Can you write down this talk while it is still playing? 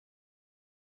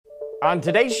On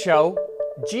today's show,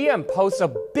 GM posts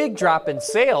a big drop in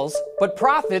sales, but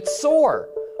profits soar.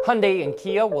 Hyundai and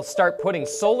Kia will start putting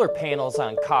solar panels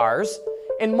on cars,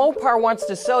 and Mopar wants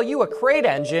to sell you a crate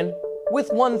engine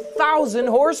with 1,000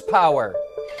 horsepower.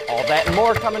 All that and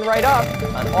more coming right up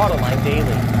on Autoline Daily.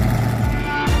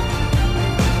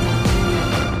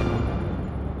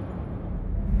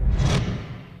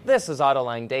 This is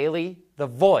Autoline Daily, the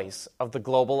voice of the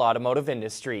global automotive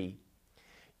industry.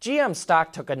 GM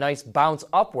stock took a nice bounce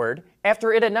upward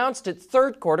after it announced its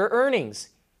third quarter earnings.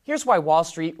 Here's why Wall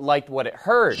Street liked what it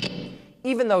heard.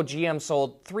 Even though GM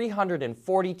sold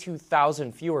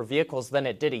 342,000 fewer vehicles than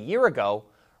it did a year ago,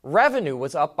 revenue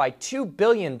was up by $2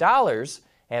 billion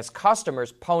as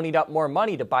customers ponied up more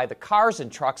money to buy the cars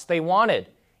and trucks they wanted.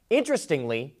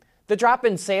 Interestingly, the drop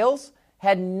in sales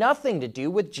had nothing to do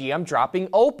with GM dropping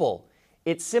Opel.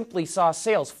 It simply saw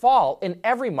sales fall in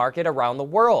every market around the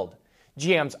world.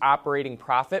 GM's operating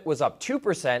profit was up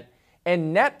 2%,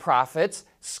 and net profits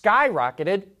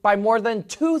skyrocketed by more than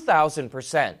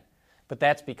 2,000%. But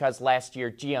that's because last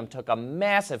year GM took a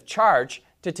massive charge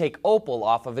to take Opel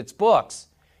off of its books.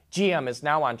 GM is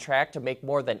now on track to make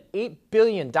more than $8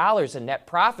 billion in net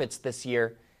profits this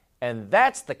year, and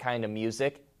that's the kind of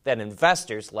music that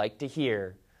investors like to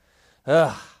hear.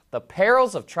 The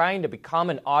perils of trying to become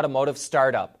an automotive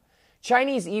startup.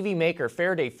 Chinese EV maker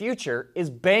Faraday Future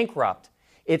is bankrupt.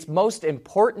 Its most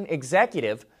important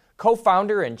executive,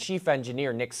 co-founder and chief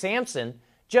engineer Nick Sampson,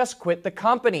 just quit the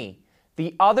company.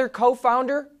 The other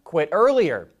co-founder quit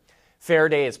earlier.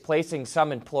 Faraday is placing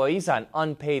some employees on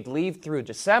unpaid leave through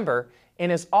December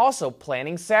and is also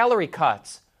planning salary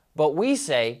cuts. But we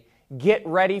say, get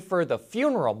ready for the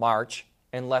funeral march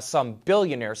unless some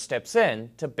billionaire steps in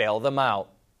to bail them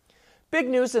out. Big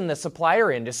news in the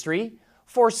supplier industry.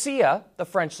 Faurecia, the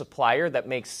French supplier that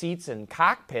makes seats and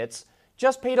cockpits,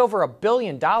 just paid over $1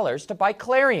 billion to buy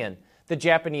Clarion, the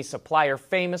Japanese supplier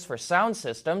famous for sound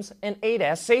systems and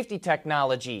ADAS safety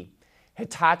technology.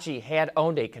 Hitachi had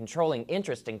owned a controlling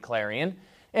interest in Clarion,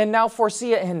 and now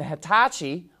Faurecia and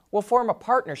Hitachi will form a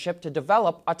partnership to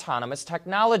develop autonomous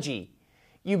technology.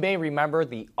 You may remember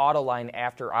the Autoline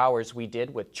After Hours we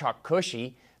did with Chuck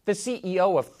Cushy, the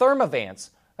CEO of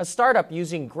Thermovance, a startup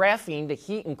using graphene to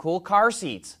heat and cool car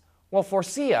seats. Well,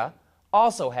 Faurecia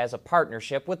also has a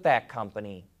partnership with that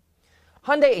company.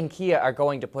 Hyundai and Kia are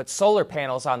going to put solar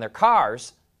panels on their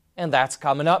cars, and that's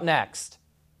coming up next.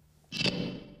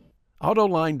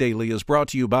 Autoline Daily is brought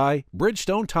to you by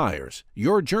Bridgestone Tires,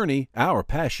 your journey, our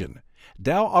passion.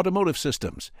 Dow Automotive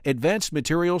Systems, advanced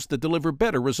materials that deliver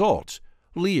better results.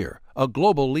 Lear, a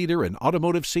global leader in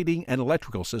automotive seating and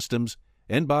electrical systems.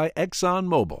 And by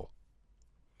ExxonMobil.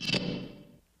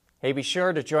 Hey, be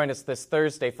sure to join us this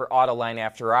Thursday for Autoline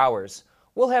After Hours.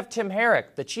 We'll have Tim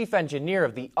Herrick, the chief engineer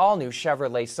of the all-new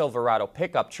Chevrolet Silverado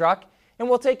pickup truck, and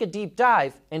we'll take a deep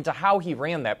dive into how he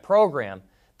ran that program.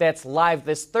 That's live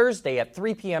this Thursday at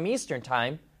 3 p.m. Eastern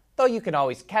Time, though you can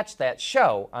always catch that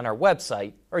show on our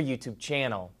website or YouTube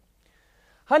channel.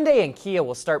 Hyundai and Kia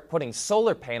will start putting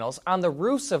solar panels on the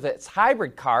roofs of its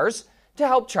hybrid cars to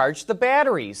help charge the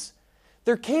batteries.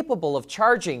 They're capable of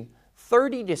charging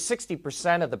 30 to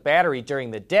 60% of the battery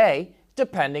during the day,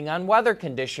 depending on weather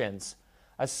conditions.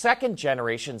 A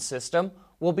second-generation system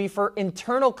will be for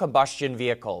internal combustion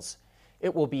vehicles.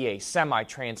 It will be a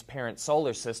semi-transparent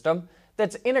solar system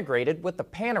that's integrated with the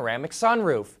panoramic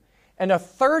sunroof. And a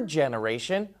third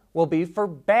generation will be for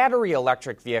battery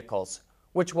electric vehicles,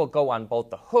 which will go on both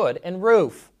the hood and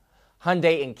roof.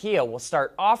 Hyundai and Kia will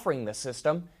start offering the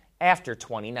system after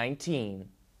 2019.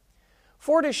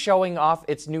 Ford is showing off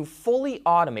its new fully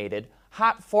automated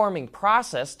hot forming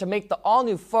process to make the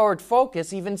all-new Ford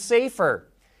Focus even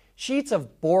safer. Sheets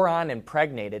of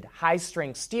boron-impregnated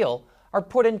high-strength steel are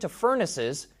put into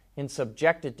furnaces and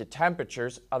subjected to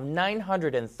temperatures of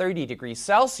 930 degrees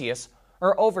Celsius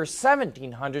or over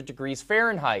 1,700 degrees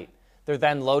Fahrenheit. They're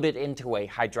then loaded into a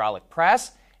hydraulic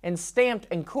press and stamped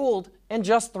and cooled in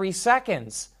just 3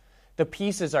 seconds. The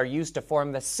pieces are used to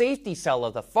form the safety cell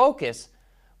of the Focus,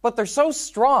 but they're so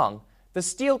strong, the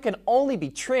steel can only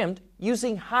be trimmed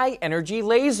using high-energy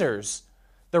lasers.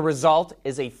 The result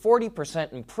is a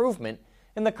 40% improvement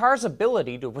in the car's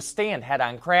ability to withstand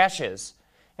head-on crashes.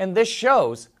 And this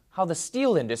shows how the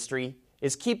steel industry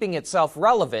is keeping itself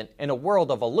relevant in a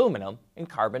world of aluminum and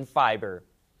carbon fiber.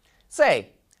 Say,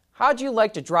 how'd you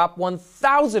like to drop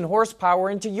 1,000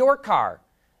 horsepower into your car?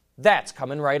 That's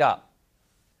coming right up.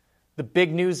 The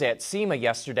big news at SEMA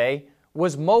yesterday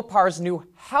was Mopar's new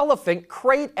Helephant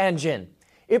crate engine.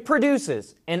 It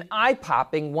produces an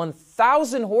eye-popping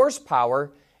 1,000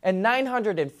 horsepower and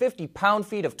 950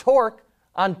 pound-feet of torque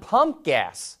on pump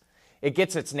gas. It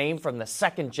gets its name from the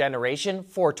second generation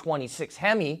 426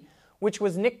 Hemi, which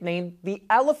was nicknamed the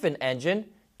Elephant engine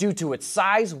due to its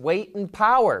size, weight, and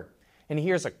power. And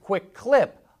here's a quick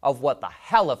clip of what the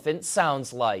Helephant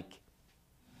sounds like.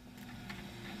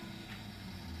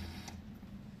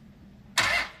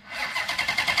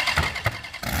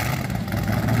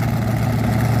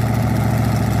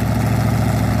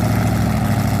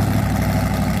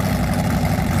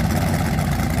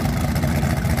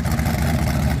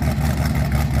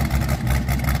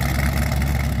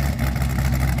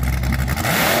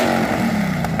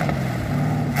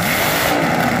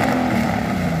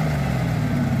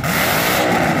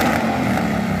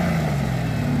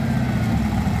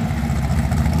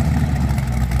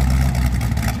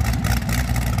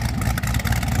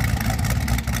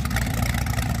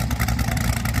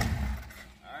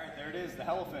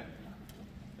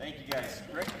 Thank you guys.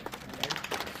 Rick?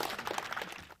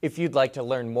 If you'd like to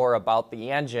learn more about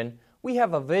the engine, we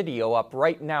have a video up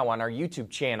right now on our YouTube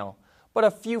channel. But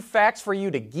a few facts for you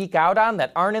to geek out on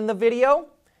that aren't in the video.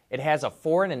 It has a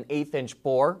 4 1/8 inch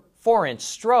bore, 4-inch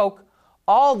stroke,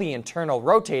 all the internal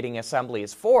rotating assembly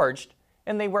is forged,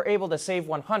 and they were able to save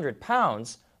 100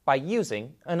 pounds by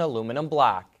using an aluminum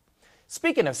block.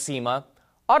 Speaking of SEMA,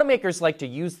 automakers like to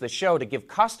use the show to give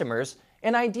customers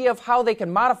an idea of how they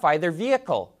can modify their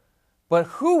vehicle. But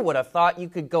who would have thought you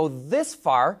could go this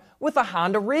far with a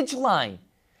Honda Ridgeline?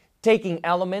 Taking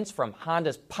elements from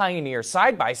Honda's Pioneer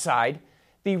side-by-side,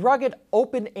 the rugged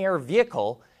open-air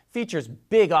vehicle features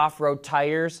big off-road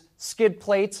tires, skid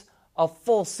plates, a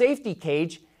full safety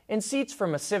cage, and seats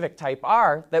from a Civic Type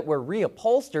R that were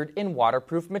reupholstered in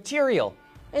waterproof material.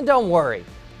 And don't worry,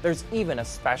 there's even a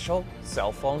special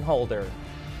cell phone holder.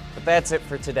 But that's it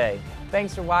for today.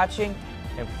 Thanks for watching,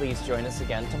 and please join us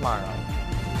again tomorrow.